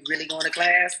because they ain't really going to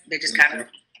class. They're just kind of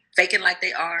faking like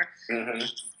they are. Mm-hmm.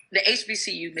 The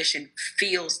HBCU mission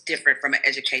feels different from an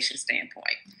education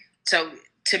standpoint. So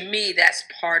to me, that's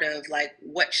part of, like,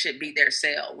 what should be their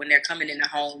sell when they're coming into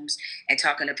homes and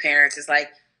talking to parents. It's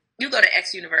like, you go to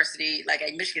X university, like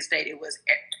at Michigan State,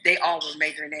 they all were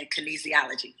majoring in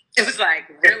kinesiology. It was like,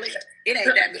 really? It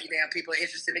ain't that many damn people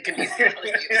interested in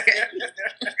kinesiology.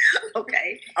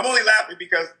 Okay. I'm only laughing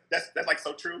because that's like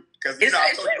so true. Because it's true.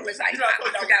 It's like, I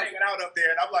was hanging out up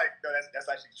there, and I'm like, no, that's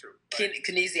actually true. Like,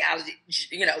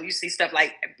 kinesiology, you see stuff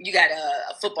like, you got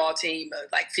a football team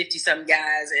of like 50-something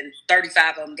guys, and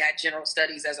 35 of them got general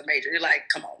studies as a major. You're like,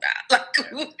 come on now.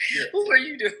 Like, who are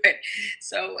you doing?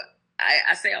 So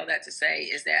I say all that to say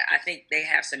is that I think they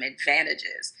have some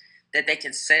advantages that they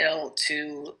can sell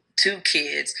to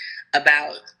kids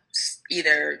about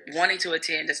either wanting to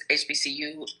attend this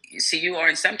HBCU, or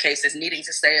in some cases needing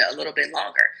to stay a little bit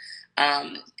longer,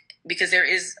 because there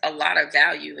is a lot of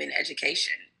value in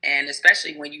education, and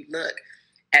especially when you look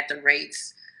at the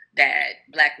rates that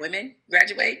Black women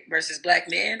graduate versus Black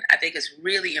men. I think it's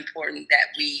really important that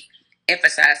we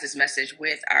emphasize this message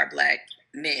with our Black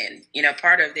men.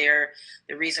 Part of the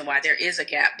reason why there is a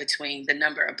gap between the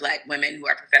number of Black women who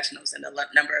are professionals and the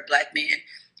number of Black men,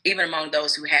 even among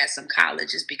those who had some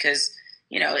college, is because,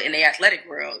 in the athletic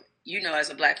world, as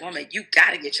a Black woman, you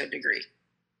got to get your degree.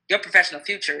 Your professional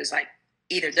future is like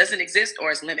either doesn't exist or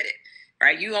it's limited,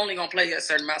 right? You only going to play a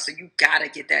certain amount, so you got to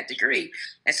get that degree.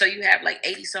 And so you have like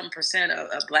 80-some%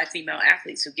 of Black female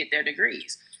athletes who get their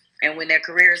degrees. And when their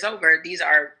career is over, these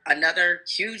are another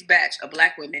huge batch of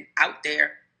Black women out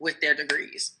there with their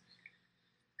degrees.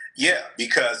 Yeah,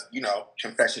 because,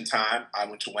 confession time, I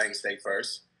went to Wayne State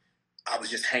first. I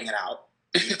was just hanging out,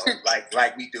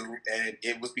 like we do. And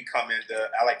it was becoming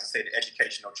I like to say, the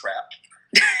educational trap.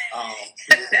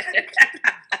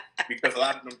 Because a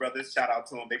lot of them brothers, shout out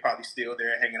to them, they probably still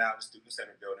there hanging out in the Student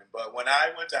Center building. But when I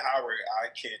went to Howard, I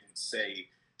can say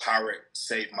Howard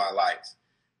saved my life.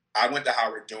 I went to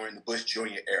Howard during the Bush Jr.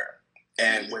 era.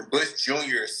 And when Bush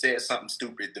Jr. said something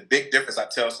stupid, the big difference I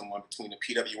tell someone between the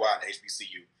PWI and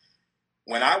HBCU,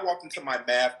 when I walked into my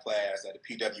math class at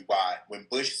the PWI, when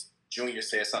Bush Jr.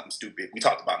 said something stupid, we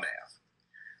talked about math.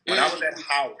 When I was at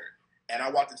Howard and I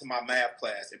walked into my math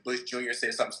class and Bush Jr.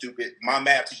 said something stupid, my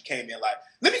math teacher came in like,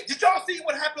 did y'all see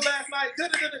what happened last night?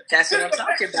 That's what I'm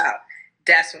talking about.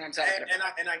 That's what I'm talking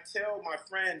about. And I tell my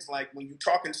friends, like, when you're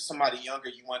talking to somebody younger,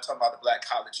 you want to talk about the Black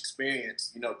college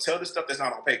experience, tell the stuff that's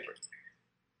not on paper.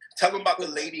 Tell them about the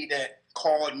lady that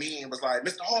called me and was like,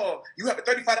 Mr. Hall, you have a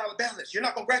 $35 balance. You're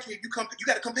not going to graduate. You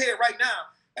got to compare it right now.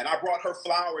 And I brought her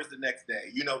flowers the next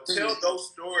day. Tell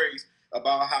those stories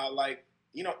about how, like,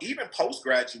 even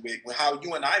postgraduate, how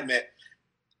you and I met.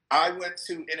 I went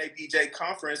to NABJ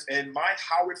conference, and my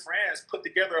Howard friends put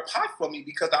together a pot for me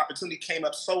because the opportunity came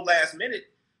up so last minute.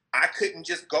 I couldn't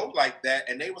just go like that.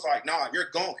 And they was like, nah, you're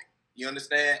going. You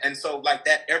understand? And so, like,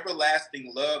 that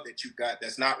everlasting love that you got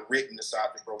that's not written inside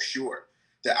the brochure,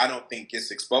 that I don't think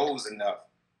gets exposed enough.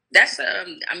 That's, I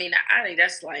think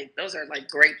that's like, those are like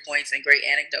great points and great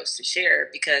anecdotes to share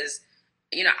because,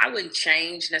 I wouldn't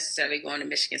change necessarily going to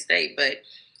Michigan State, but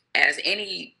as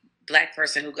any Black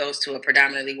person who goes to a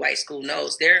predominantly white school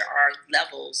knows there are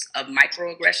levels of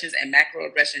microaggressions and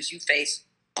macroaggressions you face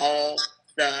all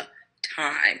the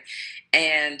time.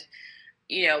 And,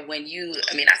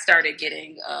 I started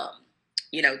getting,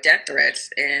 death threats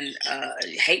and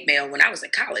hate mail when I was in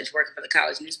college, working for the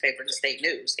college newspaper, the State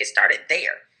News. It started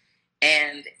there.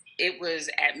 And it was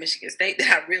at Michigan State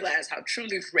that I realized how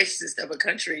truly racist of a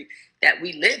country that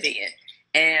we live in.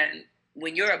 And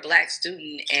when you're a Black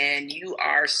student and you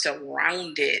are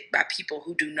surrounded by people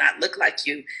who do not look like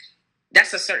you,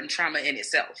 that's a certain trauma in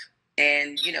itself.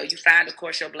 And, you find, of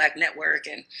course, your Black network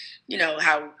and,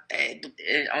 how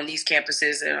on these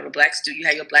campuses, a Black student, you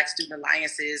have your Black student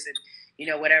alliances and,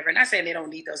 whatever. Not saying they don't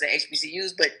need those at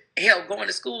HBCUs, but hell, going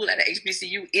to school at an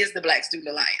HBCU is the Black Student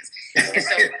Alliance. And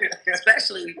so,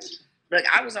 especially, look,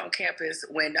 I was on campus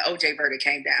when the OJ verdict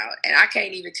came down, and I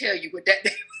can't even tell you what that day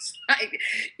was like.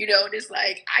 It's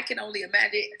like, I can only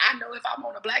imagine. I know if I'm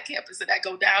on a Black campus and that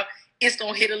go down, it's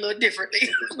going to hit a little differently.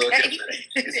 Okay?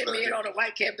 Than being on a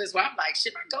white campus where I'm like,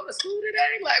 should I go to school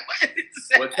today? Like, what?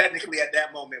 Well, technically at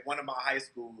that moment, one of my high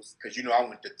schools, because I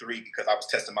went to 3 because I was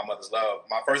testing my mother's love.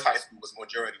 My first high school was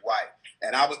majority white.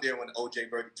 And I was there when the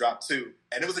OJ verdict dropped too.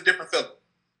 And it was a different feeling.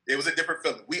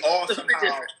 We all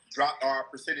somehow dropped our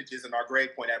percentages and our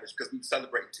grade point average because we were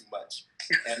celebrating too much.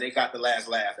 And they got the last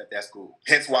laugh at that school.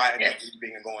 Hence why I ended up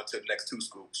leaving and going to the next 2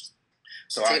 schools.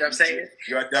 So see what I'm saying?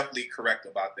 You're definitely correct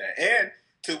about that. And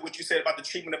to what you said about the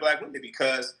treatment of Black women,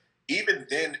 because even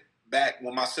then, back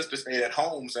when my sister stayed at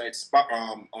homes on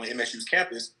MSU's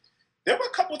campus, there were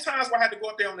a couple of times where I had to go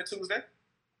up there on a Tuesday,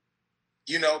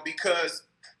 because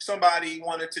somebody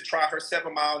wanted to try her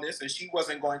 7-mileness and she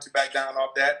wasn't going to back down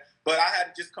off that. But I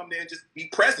had to just come there and just be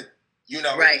present,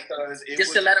 right?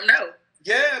 Because to let them know.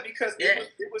 Yeah, because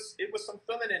it was some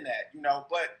feeling in that,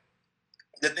 but.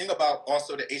 The thing about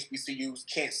also the HBCUs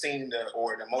can't seem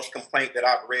or the most complaint that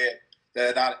I've read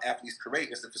that a lot of athletes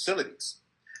create is the facilities.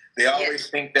 They always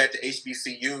think that the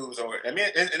HBCUs and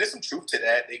there's some truth to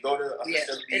that. They go to a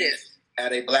facility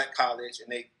at a Black college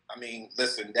and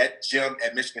listen, that gym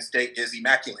at Michigan State is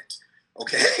immaculate.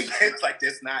 Okay. It's like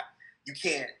it's not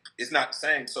the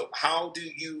same. So how do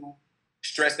you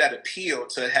stress that appeal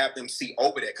to have them see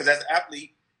over that? Because as an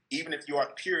athlete, even if you are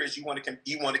the purist, you want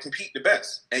to compete the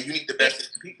best, and you need the best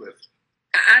to compete with.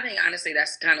 I think honestly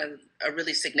that's kind of a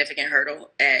really significant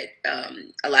hurdle at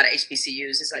a lot of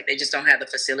HBCUs. It's like they just don't have the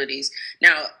facilities.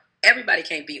 Now everybody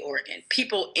can't be Oregon.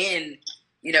 People at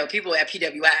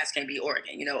PWIs can't be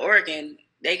Oregon. Oregon,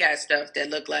 they got stuff that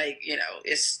look like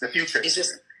it's the future. It's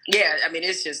just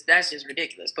that's just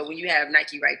ridiculous. But when you have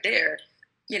Nike right there.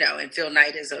 And Phil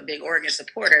Knight is a big Oregon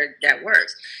supporter, that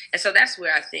works. And so that's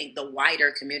where I think the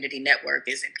wider community network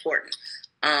is important.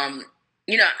 I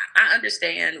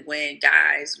understand when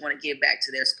guys want to give back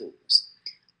to their schools.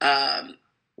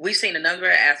 We've seen a number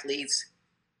of athletes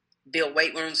build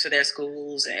weight rooms for their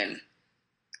schools and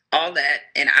all that.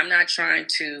 And I'm not trying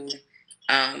to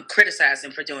criticize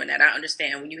them for doing that. I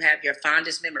understand when you have your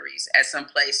fondest memories at some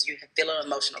place, you feel an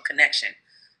emotional connection.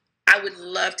 I would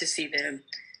love to see them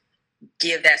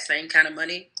give that same kind of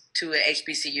money to an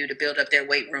HBCU to build up their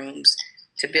weight rooms,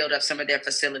 to build up some of their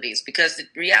facilities. Because the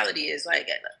reality is, like,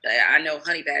 I know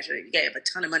Honey Badger gave a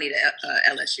ton of money to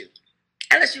LSU.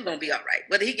 LSU going to be all right,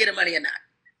 whether he get the money or not.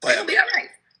 He's going to be all right.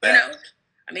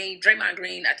 Draymond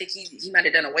Green, I think he might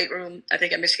have done a weight room, I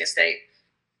think, at Michigan State.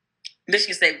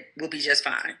 Michigan State will be just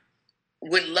fine.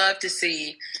 Would love to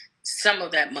see some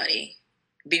of that money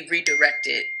be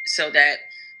redirected so that,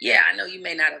 I know you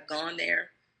may not have gone there,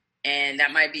 and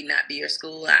that might not be your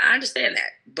school. I understand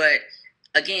that. But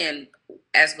again,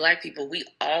 as Black people, we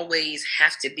always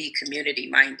have to be community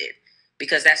minded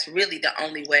because that's really the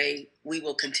only way we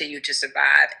will continue to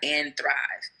survive and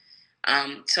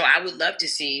thrive. So I would love to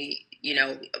see,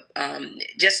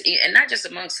 just, and not just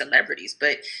among celebrities,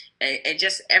 but and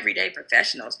just everyday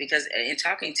professionals, because in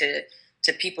talking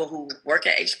to people who work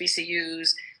at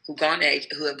HBCUs, who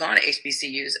have gone to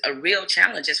HBCUs, a real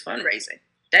challenge is fundraising.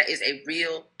 That is a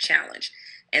real challenge.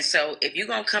 And so if you're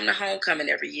going to come to homecoming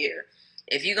every year,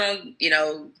 if you're going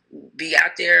to, be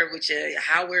out there with your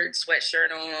Howard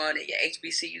sweatshirt on and your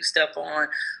HBCU stuff on,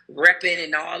 repping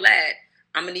and all that,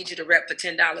 I'm going to need you to rep for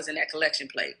 $10 in that collection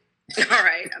plate. All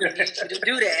right? I'm going to need you to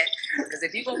do that. Because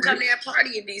if you're going to come there and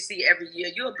party in D.C. every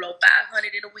year, you'll blow $500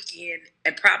 in a weekend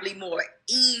and probably more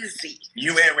easy.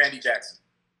 You and Randy Jackson.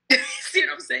 See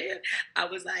what I'm saying? I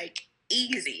was like,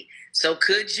 easy. So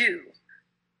could you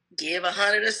give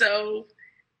 100 or so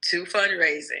to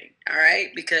fundraising, all right?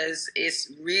 Because it's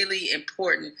really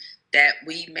important that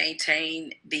we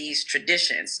maintain these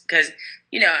traditions. Because,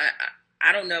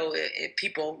 I don't know if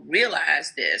people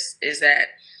realize this, is that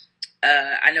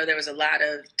I know there was a lot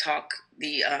of talk.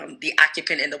 The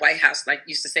occupant in the White House like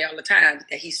used to say all the time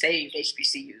that he saved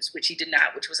HBCUs, which he did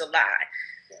not, which was a lie.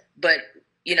 But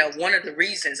one of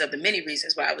the many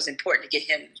reasons why it was important to get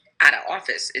him out of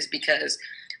office is because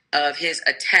of his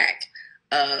attack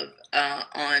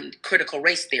on critical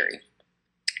race theory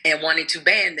and wanting to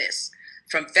ban this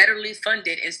from federally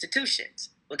funded institutions.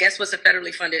 Well, guess what's a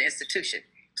federally funded institution?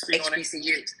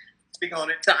 HBCUs. Speak on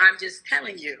it. So I'm just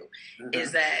telling you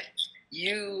is that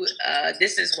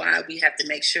this is why we have to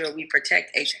make sure we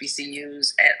protect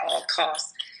HBCUs at all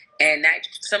costs. And that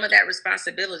some of that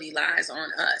responsibility lies on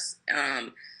us.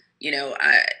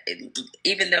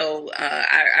 Even though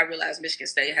I realize Michigan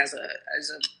State has a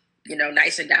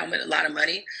nice endowment, a lot of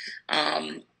money,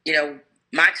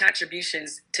 my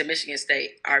contributions to Michigan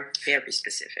State are very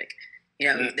specific.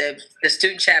 The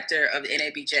student chapter of the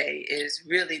NABJ is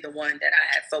really the one that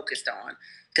I have focused on,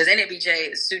 because NABJ,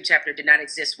 the student chapter, did not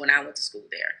exist when I went to school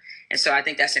there. And so I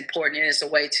think that's important. And it's a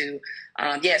way to,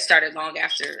 it started long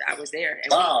after I was there.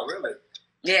 And really?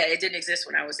 Yeah, it didn't exist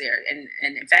when I was there. And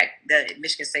in fact, the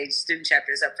Michigan State student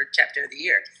chapter is up for chapter of the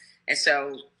year. And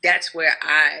so that's where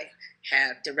I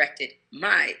have directed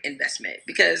my investment,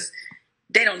 because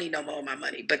they don't need no more of my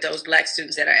money. But those Black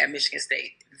students that are at Michigan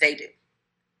State, they do.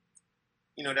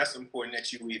 That's important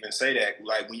that you even say that.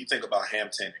 Like when you think about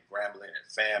Hampton and Grambling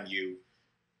and FAMU,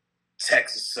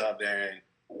 Texas Southern,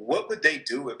 what would they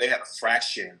do if they had a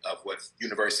fraction of what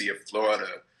University of Florida,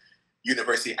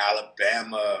 University of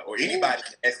Alabama, or anybody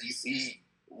in the SEC,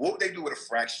 what would they do with a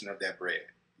fraction of that bread?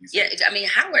 Yeah, I mean,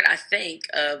 Howard, I think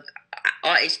of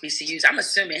all HBCUs, I'm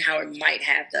assuming Howard might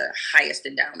have the highest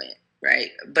endowment,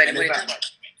 right? But and it's not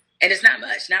much. And it's not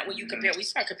much. Not when you compare. We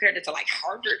start comparing it to like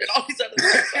Harvard and all these other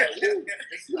places.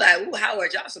 Like,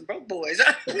 Howard, y'all some broke boys.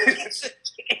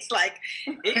 It's like,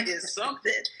 it is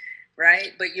something,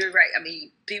 right? But you're right. I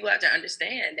mean, people have to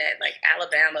understand that like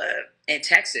Alabama and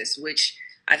Texas, which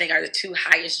I think are the two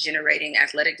highest generating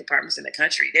athletic departments in the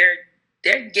country,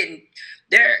 they're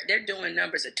doing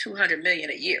numbers of $200 million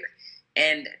a year.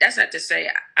 And that's not to say,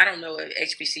 I don't know if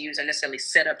HBCUs are necessarily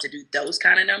set up to do those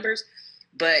kind of numbers,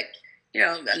 but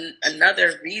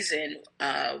another reason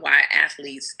why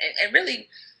athletes, and really,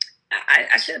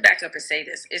 I should back up and say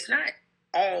this, it's not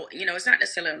all, it's not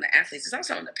necessarily on the athletes, it's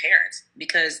also on the parents,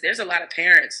 because there's a lot of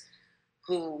parents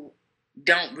who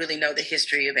don't really know the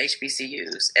history of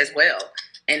HBCUs as well.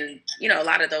 And, a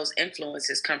lot of those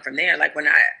influences come from there. Like when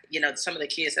some of the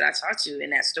kids that I talked to in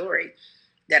that story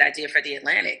that I did for The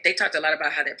Atlantic, they talked a lot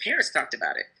about how their parents talked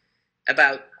about it,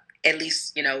 about at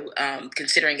least,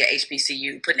 considering an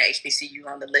HBCU, putting an HBCU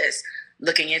on the list,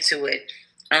 looking into it.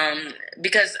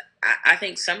 Because I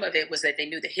think some of it was that they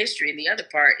knew the history. And the other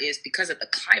part is because of the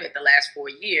climate the last 4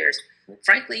 years,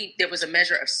 frankly, there was a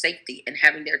measure of safety in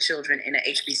having their children in an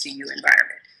HBCU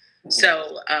environment.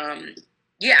 So,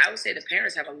 I would say the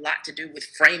parents have a lot to do with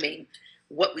framing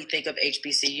what we think of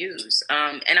HBCUs.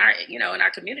 And in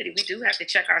our community, we do have to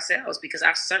check ourselves, because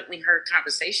I've certainly heard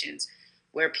conversations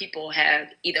where people have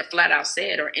either flat out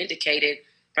said or indicated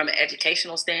from an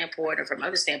educational standpoint or from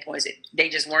other standpoints that they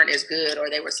just weren't as good, or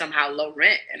they were somehow low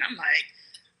rent. And I'm like,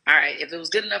 all right, if it was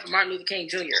good enough for Martin Luther King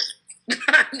Jr.,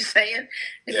 I'm saying,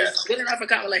 if it's good enough for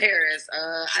Kamala Harris,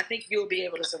 I think you'll be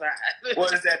able to survive. Well,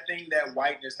 it's that thing that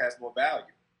whiteness has more value.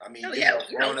 I mean,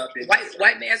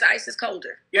 white man's ice is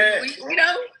colder. Yeah. We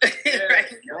know. Yeah. Right?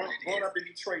 Growing up in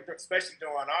Detroit, especially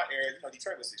during our era,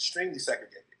 Detroit was extremely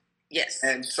segregated. Yes.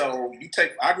 And so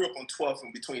I grew up on 12th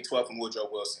and between 12th and Woodrow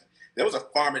Wilson. There was a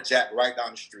Farmer Jack right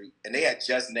down the street, and they had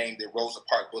just named it Rosa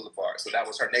Parks Boulevard. So that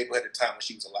was her neighborhood at the time when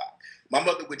she was alive. My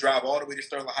mother would drive all the way to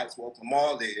Sterling Heights, where Oakland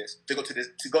Mall is, to go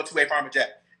to a Farmer Jack.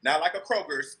 Not like a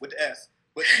Kroger's with the S,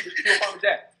 but to a Farmer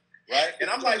Jack, right? And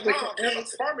I'm like, Mom, there's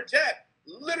a Farmer Jack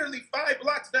literally 5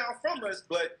 blocks down from us.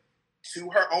 But to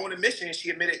her own admission, she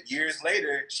admitted years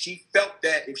later, she felt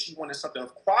that if she wanted something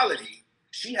of quality,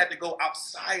 she had to go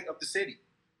outside of the city.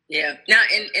 Yeah. Now,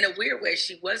 in a weird way,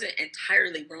 she wasn't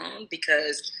entirely wrong,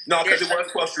 because... No, because it was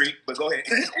 12th Street, but go ahead.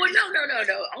 Well,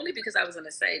 no. Only because I was going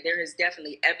to say there is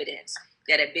definitely evidence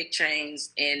that at big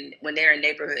chains, when they're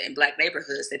in Black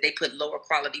neighborhoods, that they put lower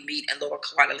quality meat and lower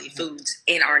quality foods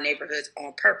in our neighborhoods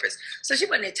on purpose. So she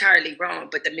wasn't entirely wrong,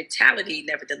 but the mentality,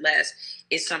 nevertheless,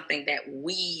 is something that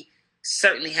we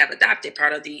certainly have adopted,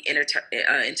 part of the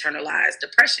internalized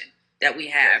depression that we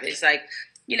have. It's like,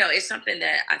 it's something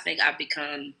that I think I've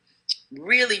become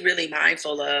really, really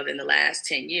mindful of in the last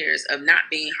 10 years, of not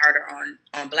being harder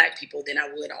on Black people than I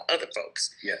would on other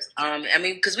folks. Yes.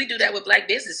 Because we do that with Black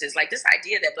businesses. Like, this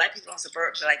idea that Black people don't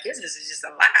support Black business is just a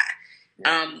lie.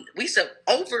 Yeah. We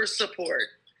over support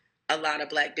a lot of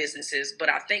Black businesses, but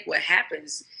I think what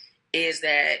happens is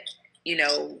that,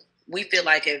 we feel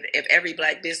like if every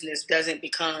Black business doesn't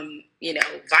become,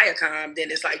 Viacom,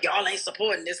 then it's like, y'all ain't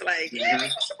supporting. It's like, yeah, we're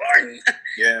supporting.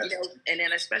 Yeah. And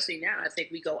then especially now, I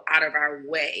think we go out of our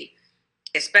way,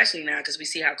 especially now because we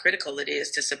see how critical it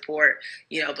is to support,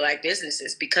 Black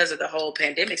businesses because of the whole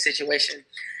pandemic situation.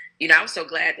 I was so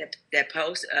glad that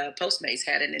Postmates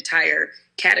had an entire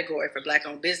category for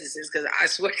Black-owned businesses, because I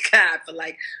swear to God, for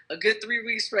like a good 3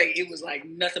 weeks straight, it was like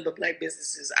nothing but Black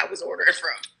businesses I was ordering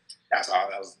from. That's all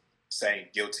I was saying.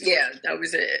 Guilty. Yeah, that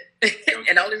was it.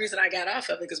 And the only reason I got off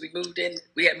of it because we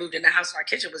had moved in the house and our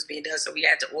kitchen was being done, so we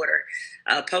had to order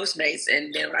Postmates,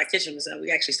 and then when our kitchen was done,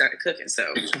 we actually started cooking.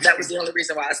 So that was the only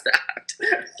reason why I stopped.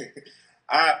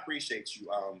 I appreciate you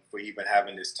for even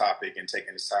having this topic and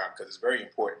taking this time, because it's very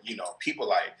important. People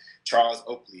like Charles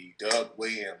Oakley, Doug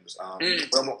Williams,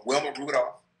 Wilma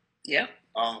Rudolph. Yeah.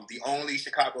 The only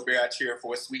Chicago Bear I cheer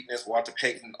for, Sweetness, Walter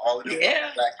Payton, all of them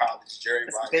Black colleges, Jerry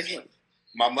Rice.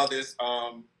 My mother's,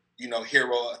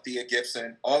 hero, Thea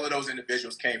Gibson. All of those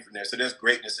individuals came from there. So there's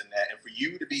greatness in that. And for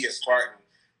you to be a Spartan,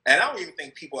 and I don't even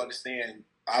think people understand.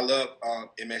 I love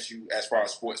MSU as far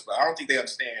as sports, but I don't think they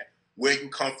understand where you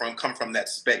come from that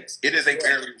space. It is a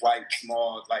very white,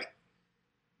 small, like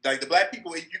the Black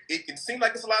people. It can seem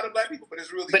like it's a lot of Black people, but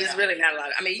it's really really not a lot.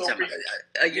 I mean, you talking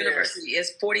about a university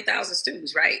is 40,000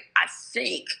 students, right? I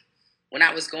think when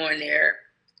I was going there,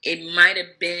 it might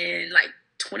have been like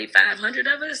 2,500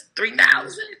 of us,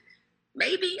 3,000.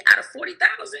 Maybe out of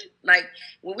 40,000. Like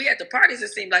when we at the parties, it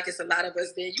seemed like it's a lot of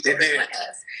us. Then you go to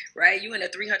class, right? You in a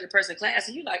 300-person class,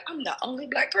 and you like, I'm the only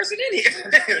Black person in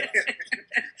here.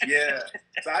 Yeah.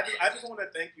 So I just want to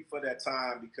thank you for that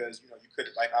time, because you could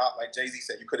have, like Jay-Z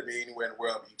said, you could have been anywhere in the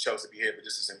world, but you chose to be here. But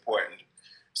this is important.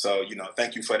 So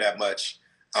thank you for that much.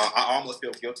 I almost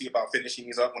feel guilty about finishing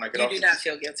these up when I get off. You do not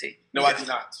feel guilty. No, I do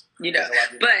not.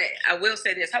 But I will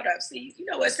say this. Hold up. See, you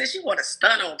know what? Since you want to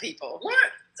stun on people. What?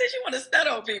 Since you want to stun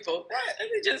on people. What?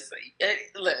 Let me just say,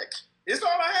 look. It's all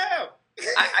I have.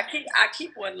 I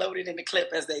keep one loaded in the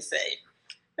clip, as they say.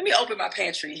 Let me open my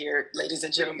pantry here, ladies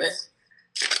and gentlemen.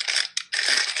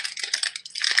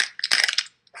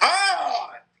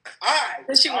 All right.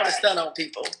 Since you want to stun on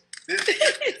people. This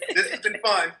has been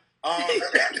fun.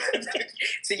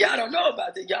 See, y'all don't know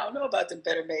about that. Y'all know about them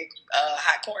better make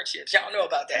hot corn chips. Y'all know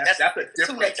about that. That's a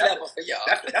too next level for y'all.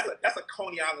 That's a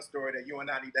Coney Island story that you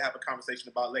and I need to have a conversation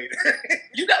about later.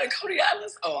 You got a Coney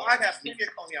Island? Oh, I have some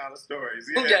Coney Island stories.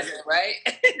 Who doesn't, right?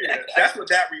 Yeah, that's what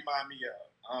that remind me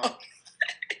of.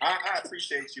 I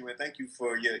appreciate you, and thank you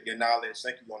for your knowledge.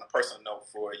 Thank you on a personal note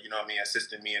for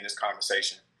assisting me in this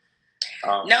conversation.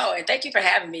 No, and thank you for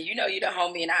having me. You're the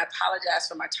homie, and I apologize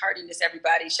for my tardiness,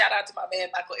 everybody. Shout out to my man,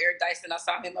 Michael Eric Dyson. I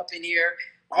saw him up in here.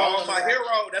 Oh, my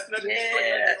hero. That's another Detroit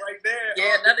legend right there.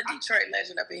 Yeah, another Detroit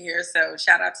legend up in here. So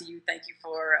shout out to you. Thank you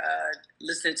for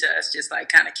listening to us just like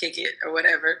kind of kick it or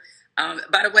whatever.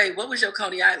 By the way, what was your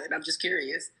Coney Island? I'm just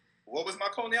curious. What was my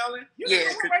Coney Island? Yeah.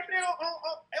 Right there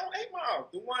on 8 Mile.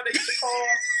 The one they used to call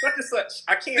such and such.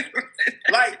 I can't,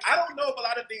 I don't know if a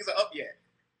lot of things are up yet.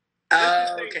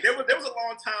 Okay. There was a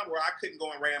long time where I couldn't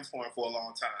go in Rams Horn for a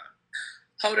long time.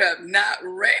 Hold up, not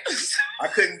Rams. I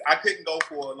couldn't go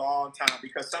for a long time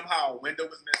because somehow a window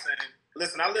was missing.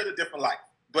 Listen, I live a different life,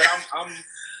 but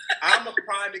I'm a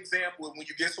prime example. When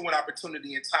you give someone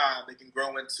opportunity and time, they can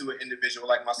grow into an individual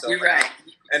like myself. You're right.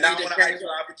 And now I want to drive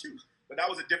with you. But that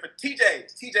was a different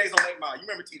TJ's on 8 Mile. You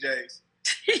remember TJ's?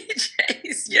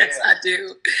 TJ's, yes, I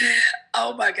do.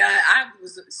 Oh my God, I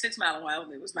was 6 Mile in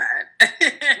Wyoming was mine.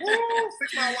 Woo,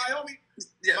 6 Mile Wyoming.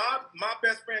 Yeah. My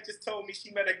best friend just told me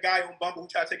she met a guy on Bumble who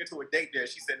tried to take her to a date there.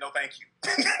 She said no, thank you.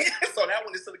 So that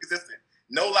one is still existing.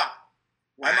 No lie.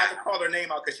 Wow. I'm not gonna call her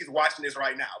name out because she's watching this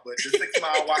right now. But the 6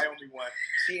 Mile Wyoming one,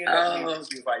 she ended up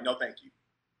she was like, no, thank you.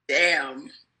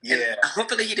 Damn. Yeah. And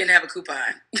hopefully he didn't have a coupon.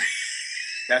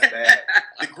 That's bad.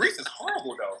 The grease is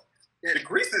horrible though. The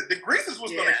grease is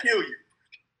what's gonna kill you.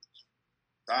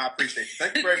 I appreciate you.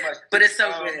 Thank you very much. But it's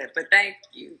so good. But thank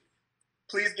you.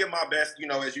 Please give my best,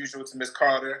 as usual, to Miss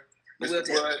Carter, Mr.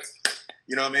 Woods.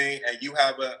 You know what I mean? And you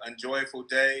have an enjoyable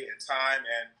day and time.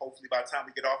 And hopefully by the time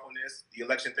we get off on this, the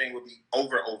election thing will be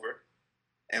over,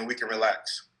 and we can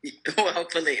relax. Well,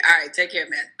 hopefully. All right. Take care,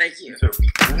 man. Thank you. You too.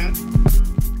 Mm-hmm.